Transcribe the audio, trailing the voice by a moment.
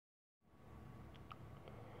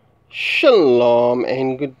Shalom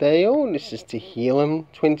and good day all. This is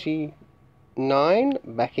Tehillim29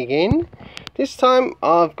 back again. This time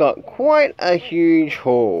I've got quite a huge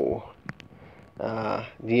haul from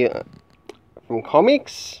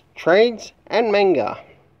comics, trades and manga.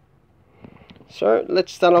 So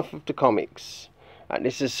let's start off with the comics.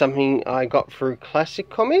 This is something I got through Classic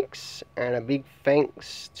Comics, and a big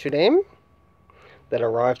thanks to them that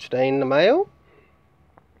arrived today in the mail.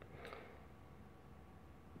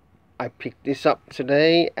 I picked this up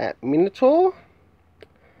today at Minotaur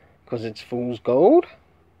because it's fool's gold.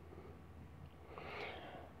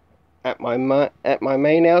 At my main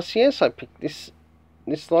LCS, I picked this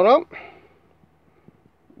lot up.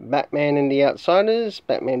 Batman and the Outsiders,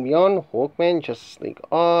 Batman Beyond, Hawkman, Justice League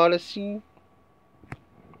Odyssey.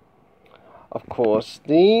 Of course,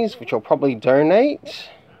 these, which I'll probably donate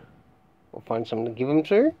or find someone to give them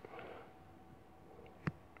to.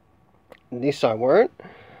 This I won't.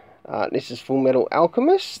 This is Full Metal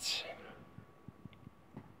Alchemist.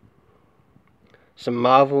 Some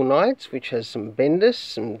Marvel Knights, which has some Bendis,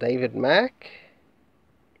 some David Mack,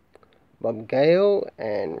 Bob Gale,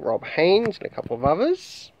 and Rob Haynes, and a couple of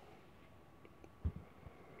others.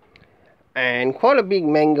 And quite a big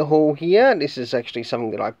manga haul here. This is actually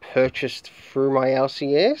something that I purchased through my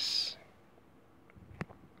LCS.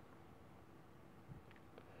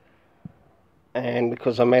 And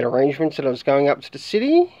because I made arrangements that I was going up to the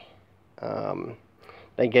city,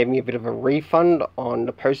 they gave me a bit of a refund on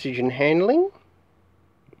the postage and handling.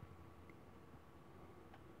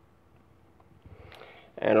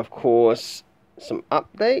 And of course, some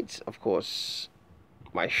updates. Of course,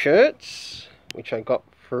 my shirts, which I got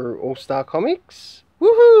through All Star Comics.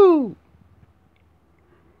 Woohoo!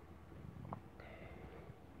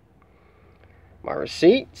 My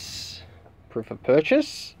receipts, proof of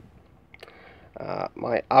purchase.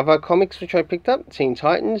 My other comics which I picked up: Teen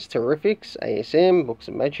Titans, Terrifics, ASM, Books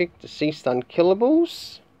of Magic, Deceased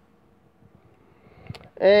Unkillables.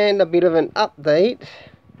 And a bit of an update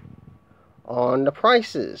on the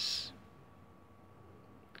prices.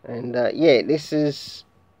 And yeah, this is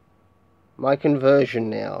my conversion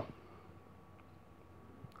now.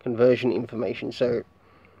 Conversion information. So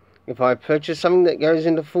if I purchase something that goes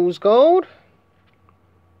into Fool's Gold,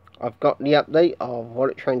 I've got the update of what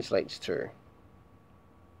it translates to.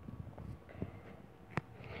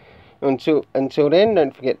 Until then,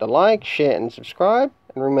 don't forget to like, share and subscribe.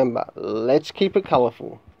 And remember, let's keep it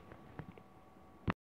colourful.